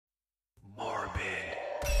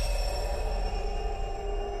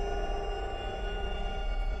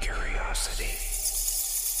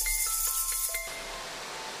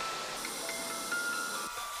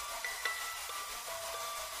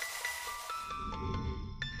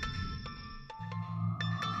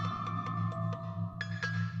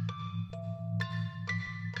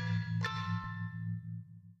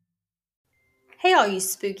Hey, all you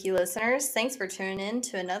spooky listeners. Thanks for tuning in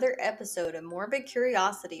to another episode of Morbid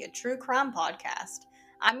Curiosity, a true crime podcast.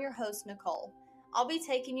 I'm your host, Nicole. I'll be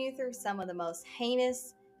taking you through some of the most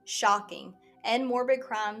heinous, shocking, and morbid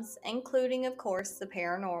crimes, including, of course, the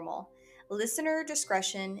paranormal. Listener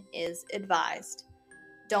discretion is advised.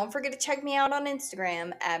 Don't forget to check me out on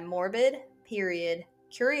Instagram at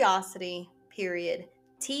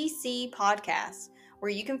morbid.curiosity.tc podcast, where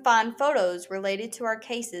you can find photos related to our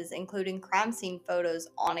cases, including crime scene photos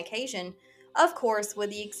on occasion, of course, with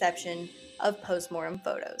the exception of postmortem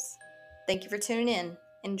photos. Thank you for tuning in.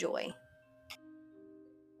 Enjoy.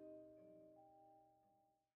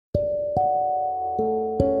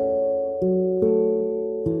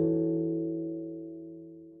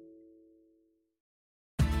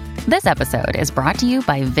 This episode is brought to you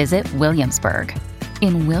by Visit Williamsburg.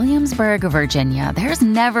 In Williamsburg, Virginia, there's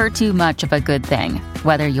never too much of a good thing.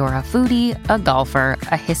 Whether you're a foodie, a golfer,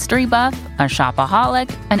 a history buff, a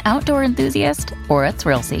shopaholic, an outdoor enthusiast, or a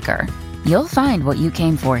thrill seeker, you'll find what you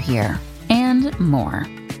came for here and more.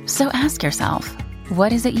 So ask yourself,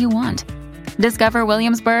 what is it you want? Discover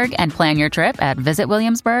Williamsburg and plan your trip at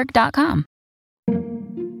visitwilliamsburg.com.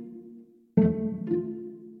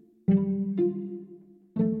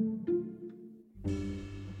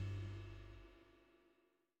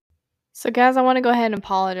 So guys, I want to go ahead and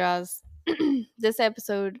apologize. This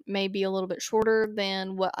episode may be a little bit shorter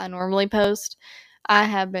than what I normally post. I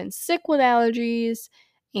have been sick with allergies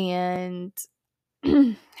and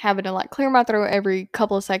having to clear my throat every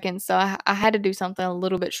couple of seconds. So I had to do something a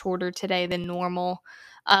little bit shorter today than normal.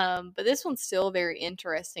 But this one's still very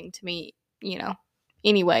interesting to me,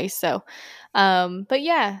 anyway. So, but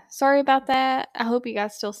yeah, sorry about that. I hope you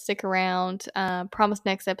guys still stick around. Promise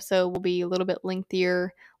next episode will be a little bit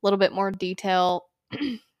lengthier, a little bit more detail,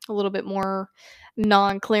 a little bit more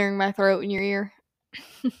non-clearing my throat in your ear.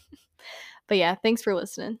 But yeah, thanks for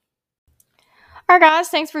listening. All right, guys,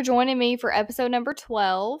 thanks for joining me for episode number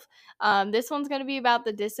 12. This one's going to be about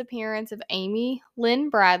the disappearance of Amy Lynn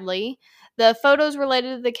Bradley. The photos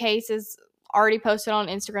related to the case is already posted on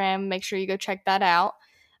Instagram. Make sure you go check that out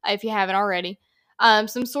if you haven't already.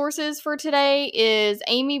 Some sources for today is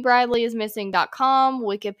amybradleyismissing.com,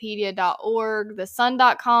 wikipedia.org,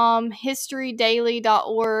 thesun.com,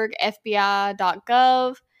 historydaily.org,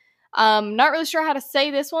 fbi.gov. Not really sure how to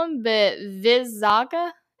say this one, but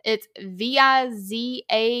Vizaga. It's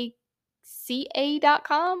vizaca.com.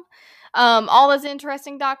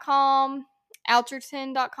 Allisinteresting.com,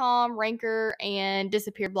 Alterton.com, Ranker, and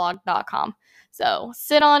disappearedblog.com. So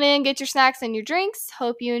sit on in, get your snacks and your drinks.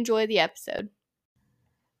 Hope you enjoy the episode.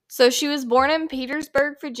 So she was born in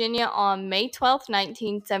Petersburg, Virginia on May 12th,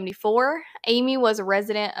 1974. Amy was a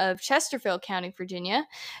resident of Chesterfield County, Virginia.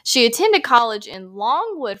 She attended college in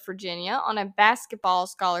Longwood, Virginia on a basketball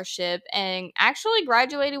scholarship and actually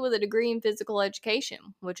graduated with a degree in physical education,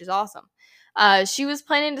 which is awesome. She was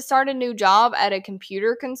planning to start a new job at a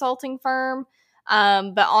computer consulting firm,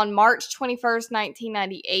 but on March 21st,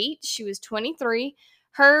 1998, she was 23.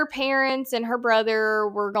 Her parents and her brother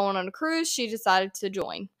were going on a cruise. She decided to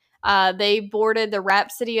join. They boarded the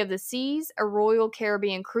Rhapsody of the Seas, a Royal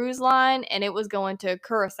Caribbean cruise line, and it was going to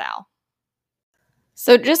Curacao.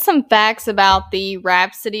 So just some facts about the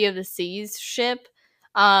Rhapsody of the Seas ship.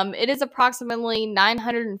 It is approximately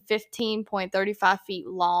 915.35 feet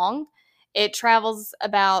long. It travels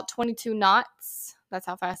about 22 knots. That's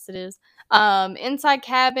how fast it is. Inside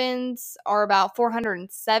cabins are about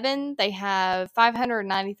 407. They have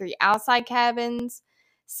 593 outside cabins,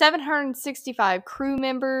 765 crew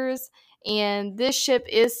members, and this ship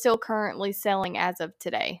is still currently sailing as of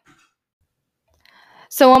today.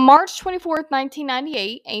 So on March 24th,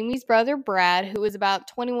 1998, Amy's brother Brad, who was about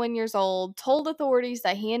 21 years old, told authorities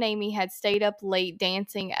that he and Amy had stayed up late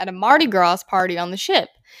dancing at a Mardi Gras party on the ship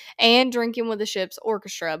and drinking with the ship's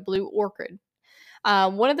orchestra, Blue Orchid.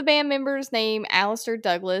 One of the band members named Alistair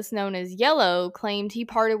Douglas, known as Yellow, claimed he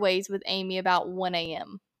parted ways with Amy about 1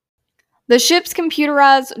 a.m. The ship's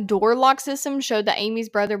computerized door lock system showed that Amy's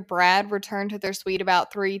brother Brad returned to their suite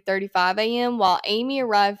about 3:35 a.m., while Amy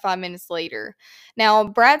arrived 5 minutes later. Now,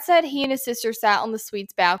 Brad said he and his sister sat on the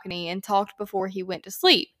suite's balcony and talked before he went to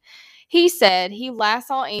sleep. He said he last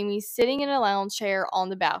saw Amy sitting in a lounge chair on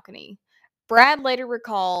the balcony. Brad later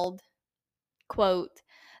recalled, quote,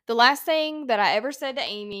 "The last thing that I ever said to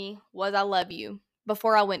Amy was I love you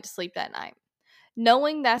before I went to sleep that night.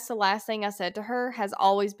 Knowing that's the last thing I said to her has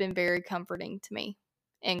always been very comforting to me."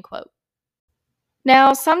 End quote.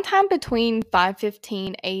 Now, sometime between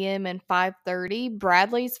 5:15 a.m. and 5:30,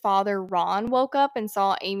 Bradley's father, Ron, woke up and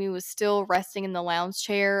saw Amy was still resting in the lounge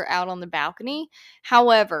chair out on the balcony.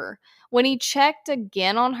 However, When he checked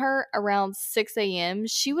again on her around 6 a.m.,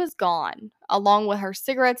 she was gone, along with her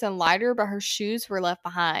cigarettes and lighter, but her shoes were left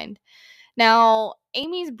behind. Now,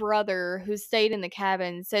 Amy's brother, who stayed in the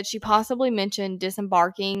cabin, said she possibly mentioned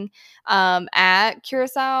disembarking at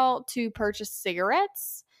Curacao to purchase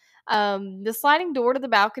cigarettes. The sliding door to the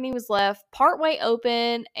balcony was left partway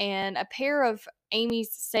open, and a pair of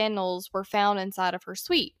Amy's sandals were found inside of her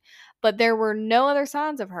suite. But there were no other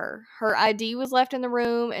signs of her. Her ID was left in the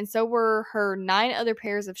room, and so were her 9 other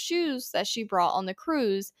pairs of shoes that she brought on the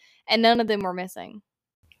cruise, and none of them were missing.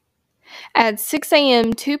 At 6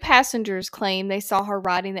 a.m., 2 passengers claimed they saw her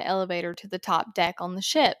riding the elevator to the top deck on the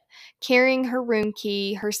ship, carrying her room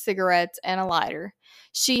key, her cigarettes, and a lighter.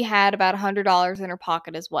 She had about $100 in her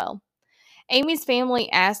pocket as well. Amy's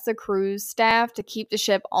family asked the cruise staff to keep the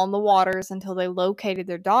ship on the waters until they located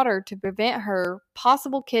their daughter to prevent her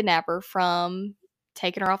possible kidnapper from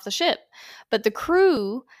taking her off the ship. But the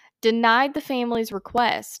crew denied the family's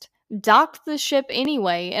request, docked the ship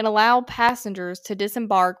anyway, and allowed passengers to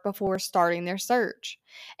disembark before starting their search.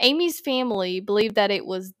 Amy's family believed that it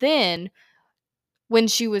was then when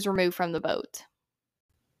she was removed from the boat.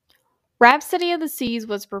 Rhapsody of the Seas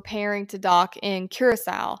was preparing to dock in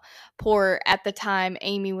Curacao port at the time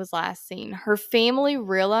Amy was last seen. Her family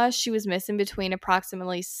realized she was missing between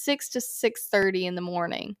approximately 6 to 6:30 in the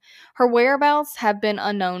morning. Her whereabouts have been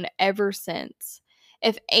unknown ever since.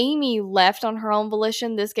 If Amy left on her own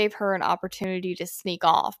volition, this gave her an opportunity to sneak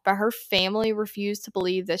off, but her family refused to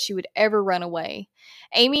believe that she would ever run away.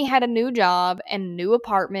 Amy had a new job and a new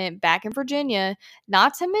apartment back in Virginia,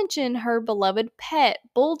 not to mention her beloved pet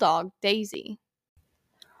bulldog, Daisy.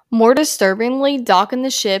 More disturbingly, docking the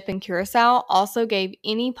ship in Curacao also gave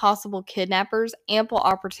any possible kidnappers ample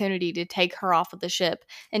opportunity to take her off of the ship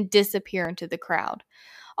and disappear into the crowd.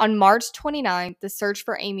 On March 29th, the search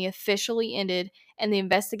for Amy officially ended and the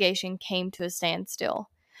investigation came to a standstill.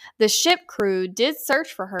 The ship crew did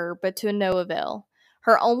search for her, but to no avail.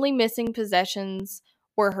 Her only missing possessions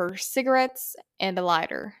were her cigarettes and a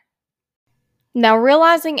lighter. Now,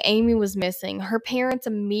 realizing Amy was missing, her parents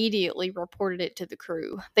immediately reported it to the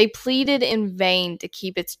crew. They pleaded in vain to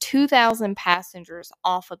keep its 2,000 passengers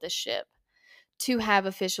off of the ship to have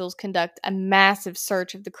officials conduct a massive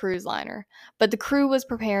search of the cruise liner. But the crew was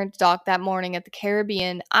preparing to dock that morning at the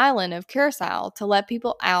Caribbean island of Curacao to let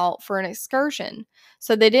people out for an excursion,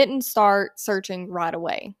 so they didn't start searching right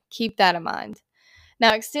away. Keep that in mind.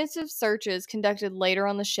 Now, extensive searches conducted later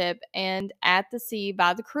on the ship and at the sea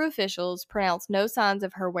by the crew officials pronounced no signs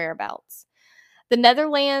of her whereabouts. The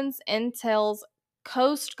Netherlands Intel's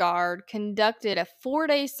Coast Guard conducted a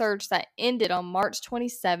 4-day search that ended on March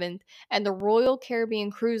 27th, and the Royal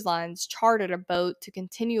Caribbean Cruise Lines chartered a boat to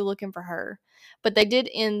continue looking for her. But they did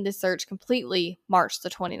end the search completely March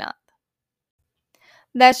the 29th.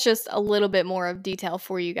 That's just a little bit more of detail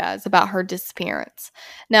for you guys about her disappearance.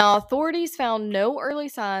 Now, authorities found no early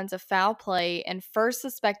signs of foul play and first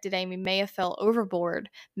suspected Amy may have fell overboard,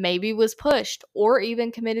 maybe was pushed, or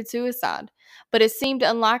even committed suicide. But it seemed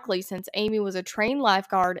unlikely since Amy was a trained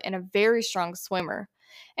lifeguard and a very strong swimmer,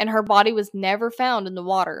 and her body was never found in the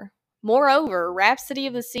water. Moreover, Rhapsody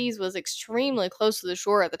of the Seas was extremely close to the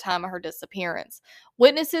shore at the time of her disappearance.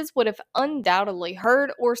 Witnesses would have undoubtedly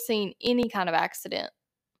heard or seen any kind of accident.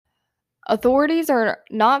 Authorities are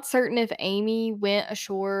not certain if Amy went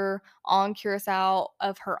ashore on Curacao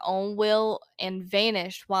of her own will and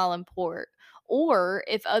vanished while in port, or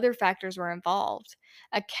if other factors were involved.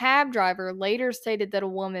 A cab driver later stated that a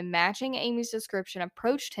woman matching Amy's description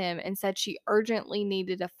approached him and said she urgently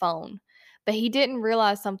needed a phone, but he didn't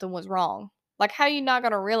realize something was wrong. Like, how you not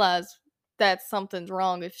going to realize that something's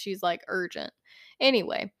wrong if she's like urgent?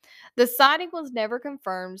 Anyway, the sighting was never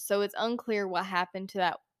confirmed, so it's unclear what happened to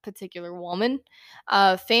that particular woman.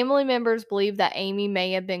 Family members believe that Amy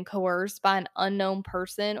may have been coerced by an unknown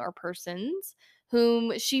person or persons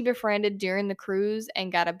whom she befriended during the cruise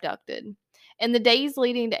and got abducted. In the days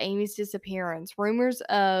leading to Amy's disappearance, rumors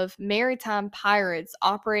of maritime pirates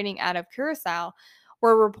operating out of Curacao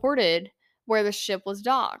were reported where the ship was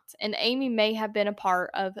docked, and Amy may have been a part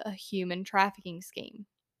of a human trafficking scheme.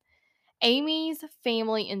 Amy's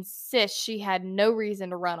family insists she had no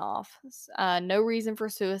reason to run off, no reason for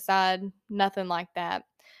suicide, nothing like that.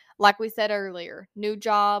 Like we said earlier, new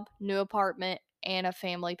job, new apartment, and a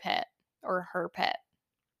family pet, or her pet.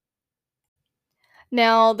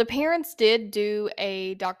 Now, the parents did do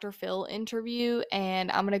a Dr. Phil interview,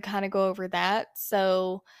 and I'm going to kind of go over that.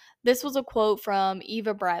 So, this was a quote from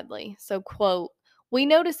Eva Bradley. So, quote, "We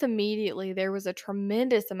noticed immediately there was a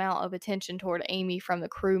tremendous amount of attention toward Amy from the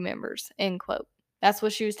crew members," end quote. That's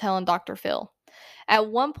what she was telling Dr. Phil. At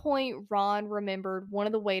one point, Ron remembered one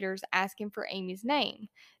of the waiters asking for Amy's name,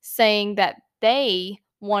 saying that they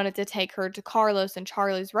wanted to take her to Carlos and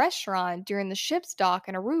Charlie's restaurant during the ship's dock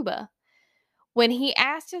in Aruba. When he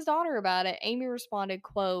asked his daughter about it, Amy responded,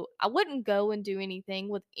 quote, "I wouldn't go and do anything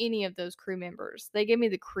with any of those crew members. They give me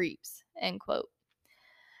the creeps," end quote.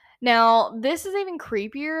 Now, this is even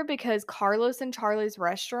creepier because Carlos and Charlie's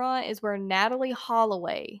restaurant is where Natalie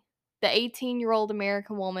Holloway, the 18-year-old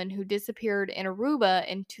American woman who disappeared in Aruba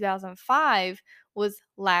in 2005, was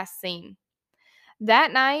last seen.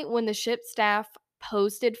 That night, when the ship staff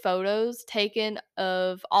posted photos taken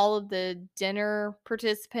of all of the dinner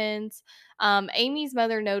participants, Amy's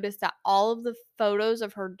mother noticed that all of the photos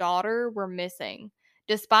of her daughter were missing,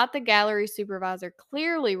 despite the gallery supervisor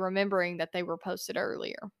clearly remembering that they were posted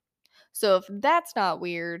earlier. So if that's not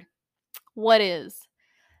weird, what is?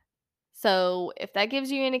 So if that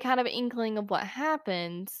gives you any kind of inkling of what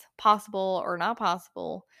happens, possible or not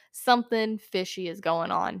possible, something fishy is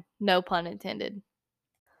going on. No pun intended.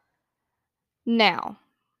 Now,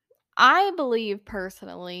 I believe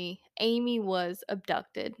personally Amy was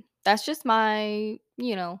abducted. That's just my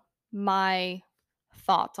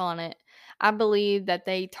thoughts on it. I believe that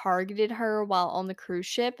they targeted her while on the cruise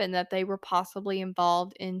ship and that they were possibly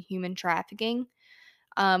involved in human trafficking.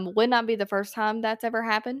 Would not be the first time that's ever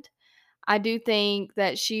happened. I do think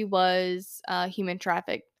that she was human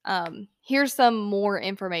trafficked. Here's some more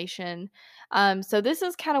information. So this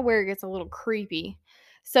is kind of where it gets a little creepy.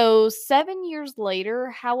 So 7 years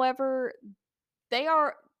later, however, they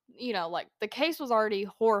are, like the case was already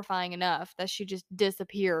horrifying enough that she just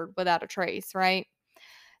disappeared without a trace, right?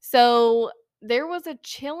 So there was a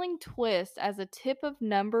chilling twist as a tip of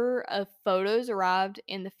number of photos arrived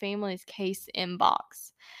in the family's case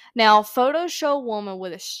inbox. Now, photos show a woman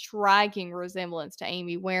with a striking resemblance to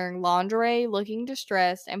Amy wearing lingerie, looking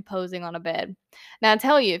distressed, and posing on a bed. Now, I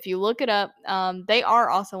tell you, if you look it up, they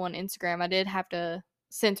are also on Instagram. I did have to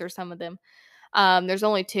censor some of them. There's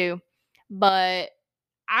only two, but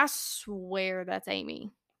I swear that's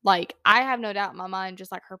Amy. Like, I have no doubt in my mind,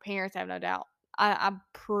 just like her parents have no doubt. I'm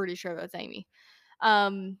pretty sure that's Amy.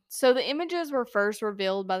 So the images were first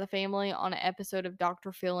revealed by the family on an episode of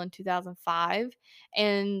Dr. Phil in 2005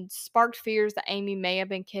 and sparked fears that Amy may have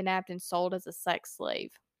been kidnapped and sold as a sex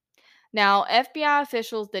slave. Now, FBI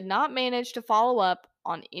officials did not manage to follow up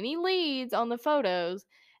on any leads on the photos,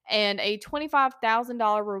 and a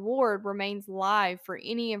 $25,000 reward remains live for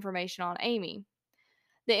any information on Amy.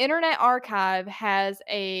 The Internet Archive has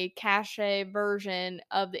a cache version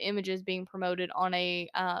of the images being promoted on a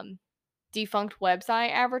defunct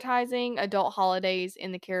website advertising adult holidays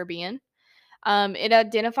in the Caribbean. It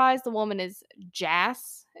identifies the woman as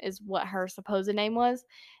Jas, is what her supposed name was,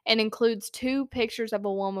 and includes two pictures of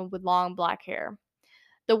a woman with long black hair.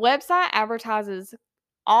 The website advertises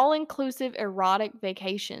all-inclusive erotic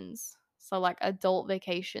vacations, so like adult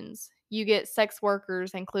vacations. You get sex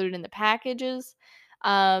workers included in the packages,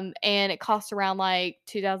 and it costs around like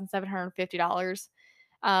 $2,750,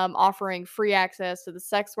 offering free access to the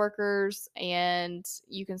sex workers, and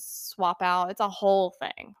you can swap out. It's a whole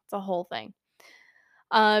thing. It's a whole thing.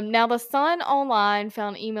 Now, the Sun Online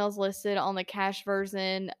found emails listed on the cache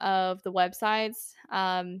version of the websites.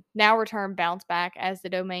 Now return bounce back as the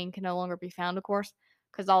domain can no longer be found, of course,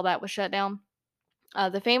 because all that was shut down.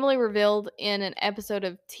 The family revealed in an episode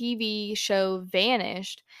of TV show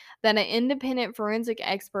Vanished that an independent forensic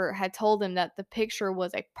expert had told them that the picture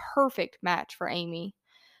was a perfect match for Amy.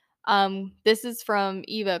 This is from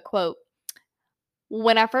Eva, quote,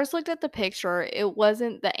 "When I first looked at the picture, it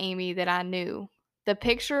wasn't the Amy that I knew. The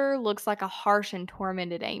picture looks like a harsh and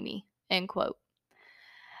tormented Amy," end quote.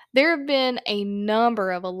 There have been a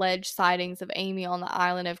number of alleged sightings of Amy on the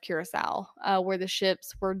island of Curacao, where the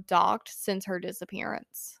ships were docked since her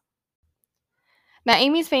disappearance. Now,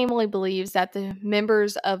 Amy's family believes that the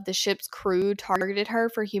members of the ship's crew targeted her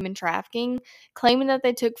for human trafficking, claiming that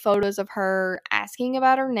they took photos of her, asking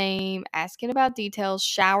about her name, asking about details,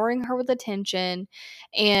 showering her with attention,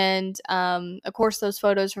 and of course, those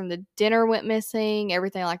photos from the dinner went missing,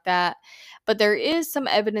 everything like that. But there is some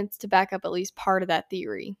evidence to back up at least part of that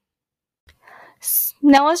theory.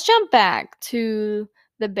 Now, let's jump back to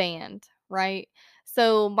the band, right?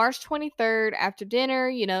 So, March 23rd, after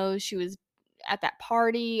dinner, she was at that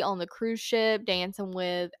party on the cruise ship dancing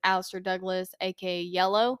with Alistair Douglas, aka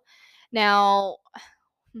Yellow. Now,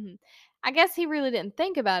 I guess he really didn't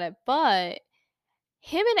think about it, but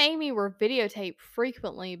Him and Amy were videotaped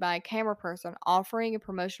frequently by a camera person offering a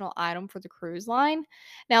promotional item for the cruise line.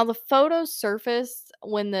 Now, the photos surfaced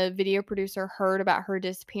when the video producer heard about her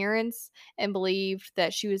disappearance and believed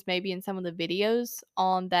that she was maybe in some of the videos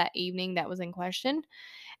on that evening that was in question.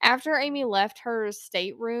 After Amy left her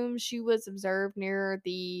stateroom, she was observed near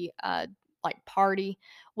the party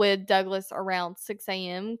with Douglas around 6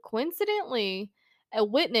 a.m. Coincidentally, a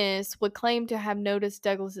witness would claim to have noticed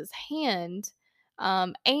Douglas's hand,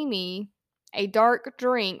 Amy, a dark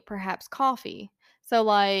drink, perhaps coffee. So,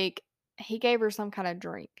 like, he gave her some kind of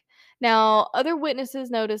drink. Now, other witnesses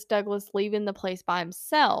noticed Douglas leaving the place by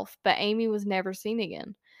himself, but Amy was never seen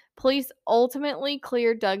again. Police ultimately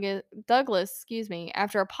cleared Douglas,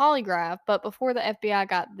 after a polygraph, but before the FBI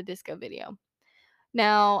got the disco video.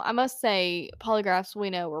 Now, I must say, polygraphs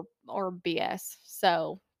we know are BS,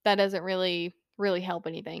 so that doesn't really help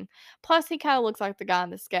anything. Plus, he kind of looks like the guy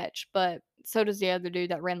in the sketch, but so does the other dude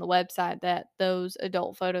that ran the website that those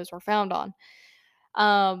adult photos were found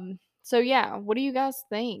on. So yeah, what do you guys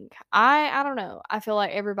think? I don't know. I feel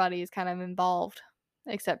like everybody is kind of involved,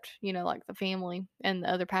 except like the family and the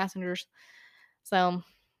other passengers. So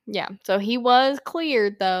yeah, so he was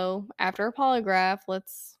cleared though after a polygraph.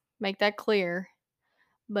 Let's make that clear.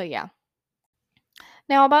 But yeah.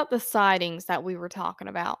 Now, about the sightings that we were talking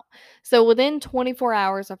about. So, within 24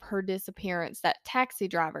 hours of her disappearance, that taxi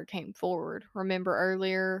driver came forward. Remember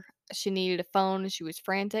earlier, she needed a phone and she was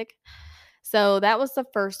frantic? So, that was the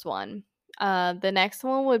first one. The next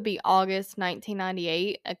one would be August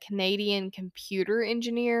 1998. A Canadian computer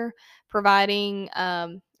engineer provided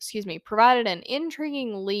an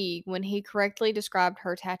intriguing lead when he correctly described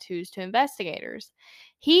her tattoos to investigators.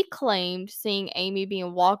 He claimed seeing Amy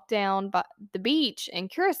being walked down by the beach in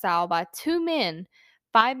Curacao by two men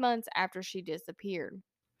 5 months after she disappeared.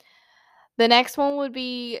 The next one would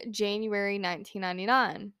be January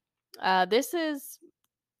 1999. This is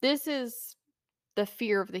the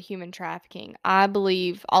fear of the human trafficking. I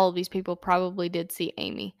believe all of these people probably did see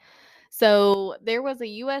Amy. So there was a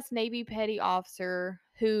U.S. Navy petty officer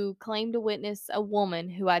who claimed to witness a woman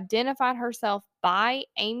who identified herself by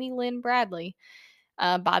Amy Lynn Bradley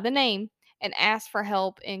by the name and asked for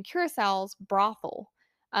help in Curaçao's brothel.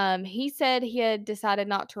 He said he had decided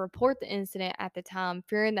not to report the incident at the time,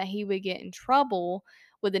 fearing that he would get in trouble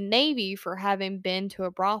with the Navy for having been to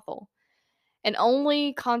a brothel, and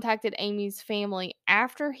only contacted Amy's family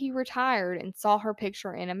after he retired and saw her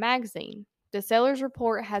picture in a magazine. The seller's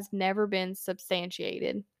report has never been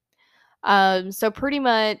substantiated. So pretty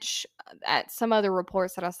much at some other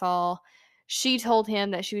reports that I saw, she told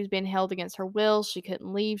him that she was being held against her will. She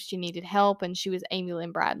couldn't leave. She needed help, and she was Amy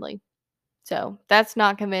Lynn Bradley. So that's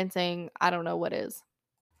not convincing. I don't know what is.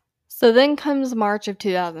 So then comes March of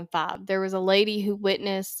 2005. There was a lady who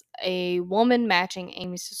witnessed a woman matching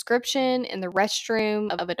Amy's description in the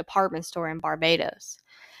restroom of a department store in Barbados.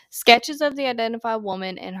 Sketches of the identified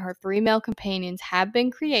woman and her three male companions have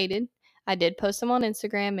been created. I did post them on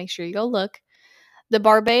Instagram. Make sure you go look. The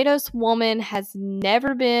Barbados woman has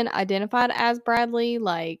never been identified as Bradley,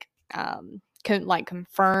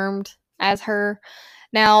 confirmed as her.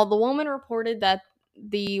 Now, the woman reported that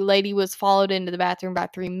the lady was followed into the bathroom by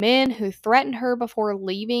three men who threatened her before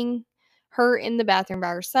leaving her in the bathroom by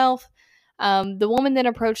herself. The woman then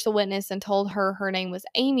approached the witness and told her her name was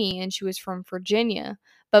Amy and she was from Virginia.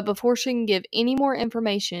 But before she can give any more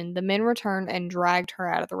information, the men returned and dragged her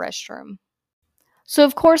out of the restroom. So,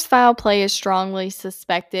 of course, foul play is strongly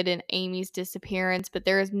suspected in Amy's disappearance, but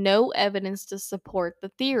there is no evidence to support the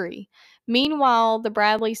theory. Meanwhile, the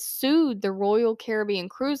Bradleys sued the Royal Caribbean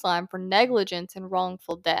Cruise Line for negligence and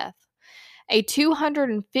wrongful death. A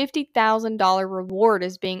 $250,000 reward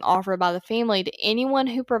is being offered by the family to anyone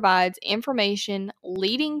who provides information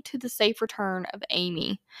leading to the safe return of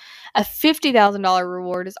Amy. A $50,000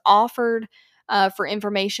 reward is offered for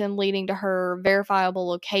information leading to her verifiable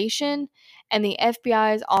location, and the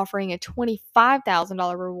FBI is offering a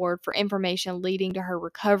 $25,000 reward for information leading to her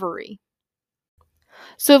recovery.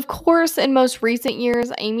 So, of course, in most recent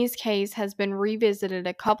years, Amy's case has been revisited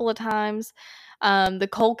a couple of times. The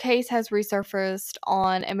cold case has resurfaced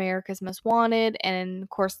on America's Most Wanted and, of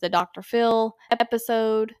course, the Dr. Phil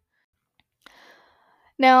episode.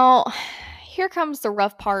 Now, here comes the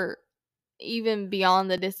rough part, even beyond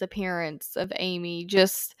the disappearance of Amy.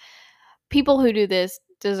 Just people who do this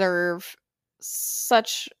deserve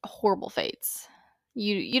such horrible fates.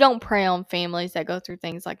 You don't prey on families that go through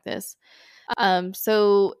things like this.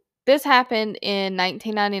 So this happened in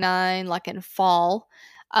 1999, like in fall.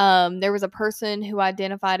 There was a person who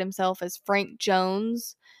identified himself as Frank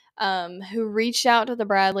Jones. who reached out to the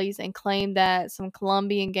Bradleys and claimed that some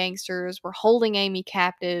Colombian gangsters were holding Amy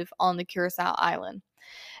captive on the Curacao Island.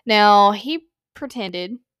 Now, he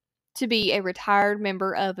pretended to be a retired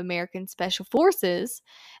member of American Special Forces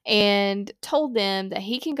and told them that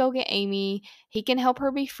he can go get Amy, he can help her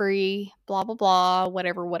be free, blah, blah, blah,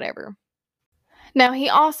 whatever, whatever. Now, he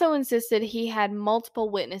also insisted he had multiple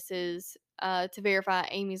witnesses to verify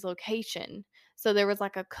Amy's location. So there was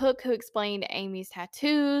like a cook who explained Amy's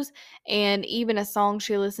tattoos and even a song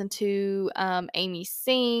she listened to Amy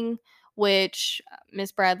sing, which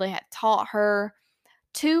Miss Bradley had taught her.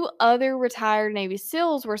 2 other retired Navy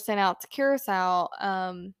SEALs were sent out to Curacao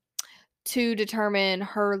to determine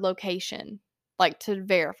her location, like to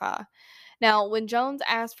verify. Now, when Jones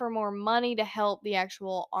asked for more money to help the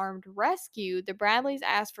actual armed rescue, the Bradleys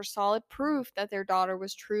asked for solid proof that their daughter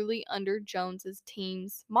was truly under Jones's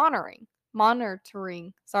team's monitoring.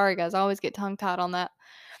 Sorry, guys, I always get tongue-tied on that.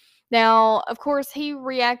 Now, of course, he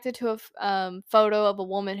reacted to a photo of a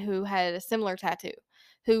woman who had a similar tattoo,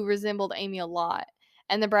 who resembled Amy a lot.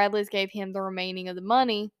 And the Bradleys gave him the remaining of the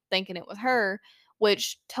money, thinking it was her,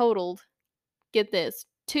 which totaled, get this,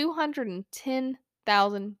 $210,000.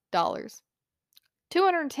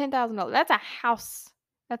 $210,000. That's a house.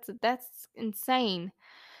 That's insane.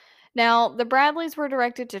 Now, the Bradleys were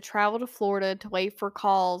directed to travel to Florida to wait for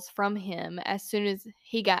calls from him as soon as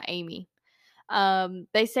he got Amy.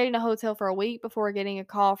 They stayed in a hotel for a week before getting a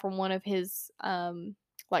call from one of his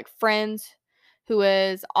friends who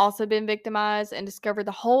has also been victimized and discovered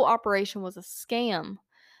the whole operation was a scam.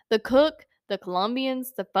 The cook, the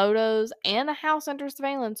Colombians, the photos, and the house under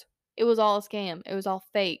surveillance, it was all a scam. It was all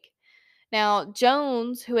fake. Now,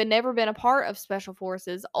 Jones, who had never been a part of Special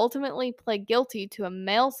Forces, ultimately pled guilty to a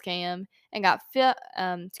mail scam and got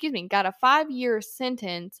a 5-year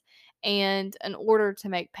sentence and an order to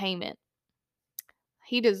make payment.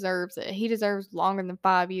 He deserves it. He deserves longer than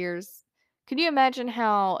 5 years. Could you imagine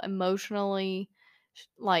how emotionally,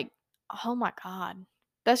 oh my God,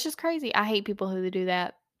 that's just crazy. I hate people who do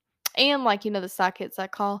that. And the psychics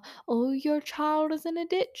that call, oh, your child is in a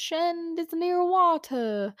ditch and it's near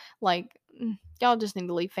water. Y'all just need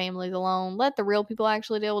to leave families alone. Let the real people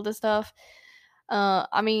actually deal with this stuff.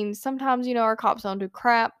 Sometimes, our cops don't do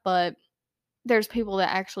crap, but there's people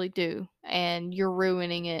that actually do. And you're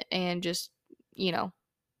ruining it and just,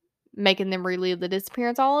 making them relive the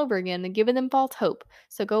disappearance all over again and giving them false hope.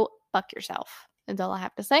 So go fuck yourself. That's all I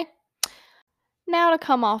have to say. Now to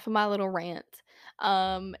come off of my little rant.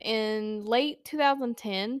 In late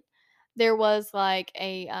 2010, there was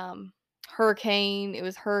a hurricane. It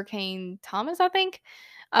was Hurricane Thomas, I think.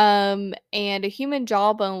 And a human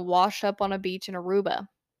jawbone washed up on a beach in Aruba.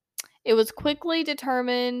 It was quickly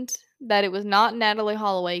determined that it was not Natalie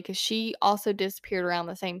Holloway because she also disappeared around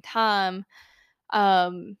the same time.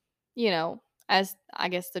 As I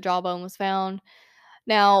guess the jawbone was found.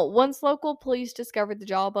 Now, once local police discovered the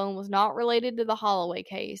jawbone was not related to the Holloway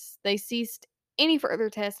case, they ceased any further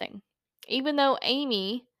testing. Even though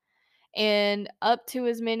Amy and up to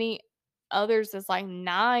as many others as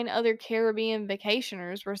 9 other Caribbean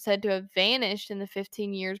vacationers were said to have vanished in the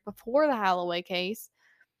 15 years before the Holloway case,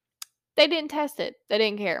 they didn't test it. They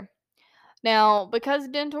didn't care. Now, because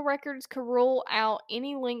dental records could rule out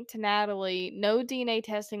any link to Natalie, no DNA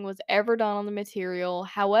testing was ever done on the material.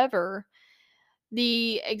 However,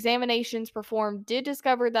 the examinations performed did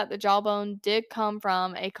discover that the jawbone did come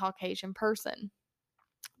from a Caucasian person.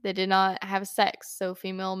 They did not have sex, so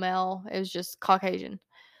female, male, it was just Caucasian,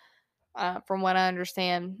 from what I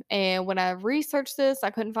understand. And when I researched this, I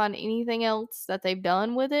couldn't find anything else that they've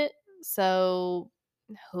done with it. So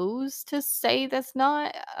who's to say that's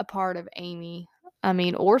not a part of Amy?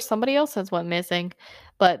 Or somebody else has went missing,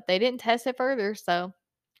 but they didn't test it further, so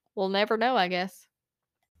we'll never know, I guess.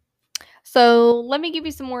 So let me give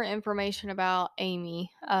you some more information about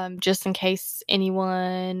Amy, just in case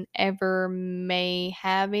anyone ever may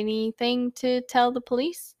have anything to tell the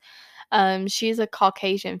police. She's a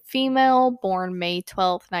Caucasian female, born May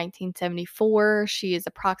 12th, 1974. She is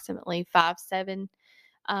approximately 5'7",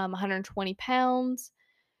 120 pounds.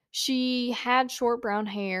 She had short brown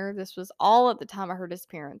hair. This was all at the time of her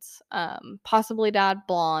disappearance. Possibly dyed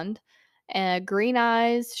blonde. Green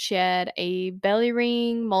eyes. She had a belly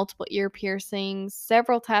ring, multiple ear piercings,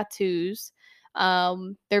 several tattoos.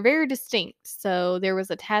 They're very distinct. So there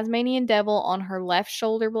was a Tasmanian devil on her left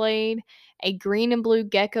shoulder blade, a green and blue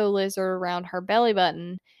gecko lizard around her belly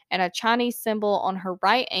button, and a Chinese symbol on her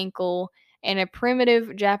right ankle, and a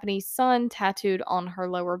primitive Japanese sun tattooed on her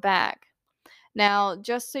lower back. Now,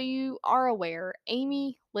 just so you are aware,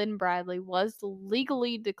 Amy Lynn Bradley was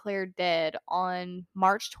legally declared dead on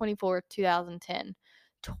March 24th, 2010,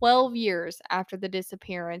 12 years after the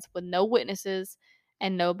disappearance with no witnesses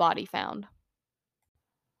and no body found.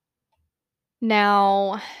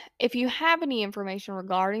 Now, if you have any information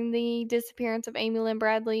regarding the disappearance of Amy Lynn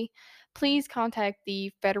Bradley, please contact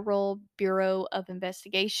the Federal Bureau of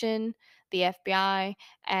Investigation, the FBI,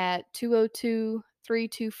 at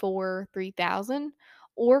 202-324-3000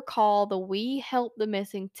 or call the We Help the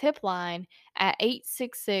Missing tip line at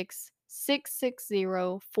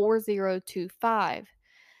 866-660-4025.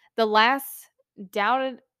 The last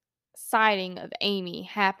doubted sighting of Amy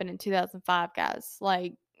happened in 2005, guys.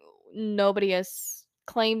 Like, nobody has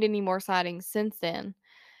claimed any more sightings since then.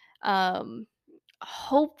 Um,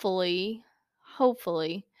 hopefully,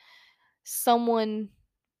 someone,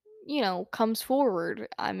 comes forward.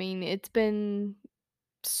 I mean, it's been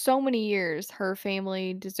so many years. Her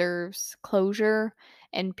family deserves closure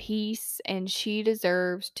and peace, and she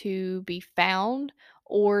deserves to be found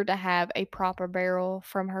or to have a proper burial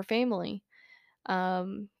from her family.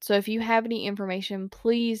 So if you have any information,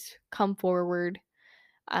 please come forward.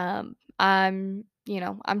 I'm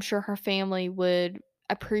sure her family would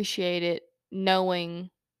appreciate it knowing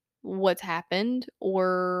what's happened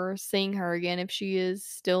or seeing her again if she is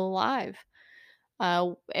still alive.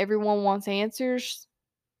 Everyone wants answers,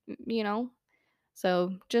 you know.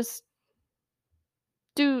 So just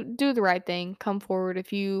do the right thing. Come forward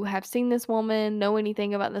if you have seen this woman, know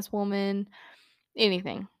anything about this woman,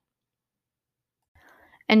 anything.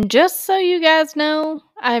 And just so you guys know,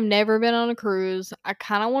 I've never been on a cruise. I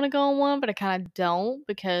kind of want to go on one, but I kind of don't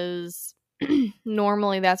because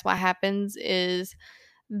normally that's what happens is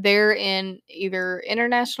they're in either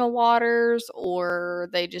international waters or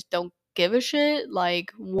they just don't give a shit,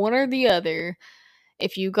 like one or the other.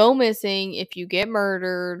 If you go missing, if you get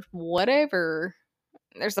murdered, whatever,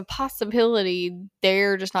 there's a possibility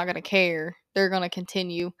they're just not going to care. They're going to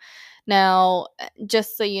continue. Now,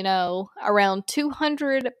 just so you know, around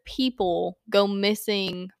 200 people go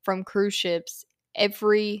missing from cruise ships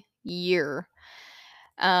every year.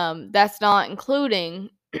 That's not including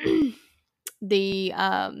the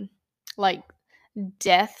like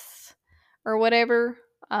deaths or whatever,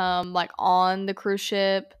 like on the cruise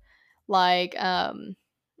ship. Like, I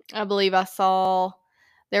believe I saw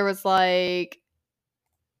there was like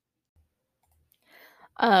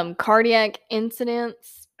cardiac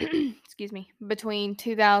incidents excuse me, between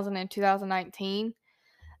 2000 and 2019.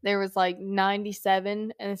 There was like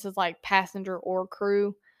 97, and this is like passenger or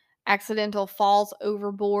crew. Accidental falls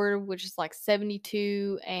overboard, which is like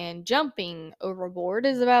 72, and jumping overboard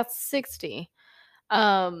is about 60.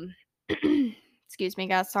 um excuse me,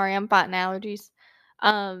 guys, sorry, I'm fighting allergies.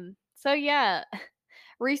 So yeah,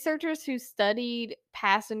 researchers who studied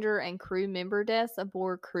passenger and crew member deaths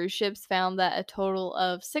aboard cruise ships found that a total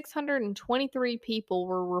of 623 people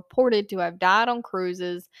were reported to have died on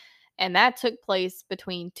cruises, and that took place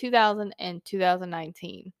between 2000 and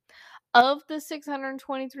 2019. Of the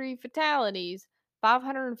 623 fatalities,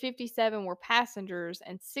 557 were passengers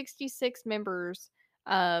and 66 members,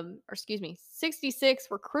 66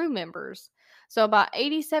 were crew members. So about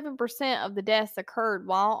 87% of the deaths occurred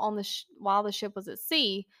while while the ship was at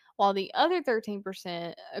sea, while the other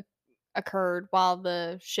 13% occurred while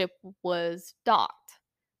the ship was docked.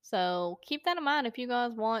 So keep that in mind if you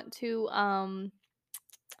guys want to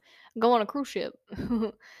go on a cruise ship.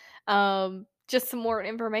 Just some more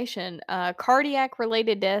information. Cardiac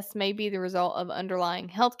related deaths may be the result of underlying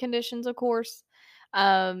health conditions, of course.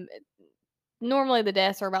 Um, Normally, the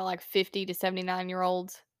deaths are about like 50 to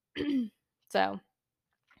 79-year-olds. So,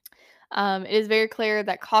 it is very clear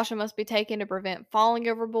that caution must be taken to prevent falling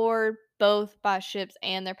overboard, both by ships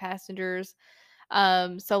and their passengers.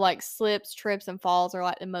 So like slips, trips, and falls are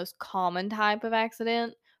like the most common type of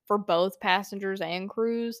accident for both passengers and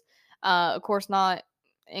crews. Of course, not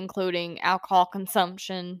including alcohol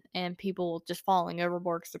consumption and people just falling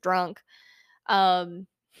overboard because they're drunk. Um,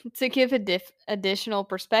 to give additional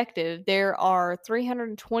perspective, there are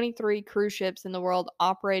 323 cruise ships in the world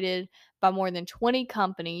operated by more than 20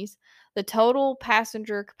 companies. The total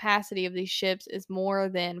passenger capacity of these ships is more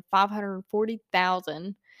than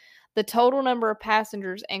 540,000. The total number of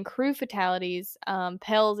passengers and crew fatalities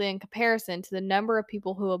pales in comparison to the number of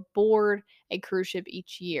people who aboard a cruise ship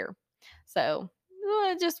each year. So,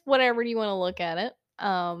 just whatever you want to look at it.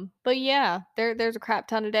 But yeah, there's a crap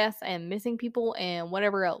ton of deaths and missing people and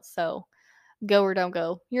whatever else. So, go or don't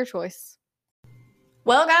go, your choice.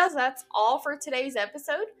 Well, guys, that's all for today's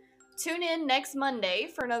episode. Tune in next Monday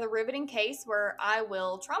for another riveting case where I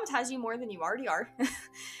will traumatize you more than you already are.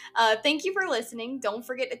 Thank you for listening. Don't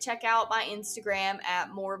forget to check out my Instagram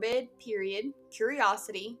at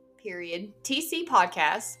morbid.curiosity. TC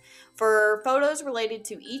podcast for photos related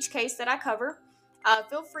to each case that I cover.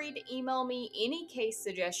 Feel free to email me any case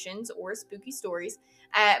suggestions or spooky stories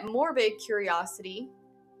at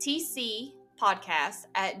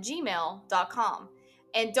morbidcuriosity@gmail.com.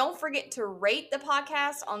 And don't forget to rate the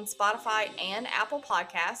podcast on Spotify and Apple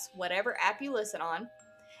Podcasts, whatever app you listen on.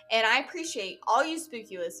 And I appreciate all you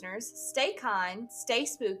spooky listeners. Stay kind, stay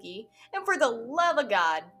spooky, and for the love of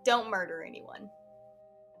God, don't murder anyone.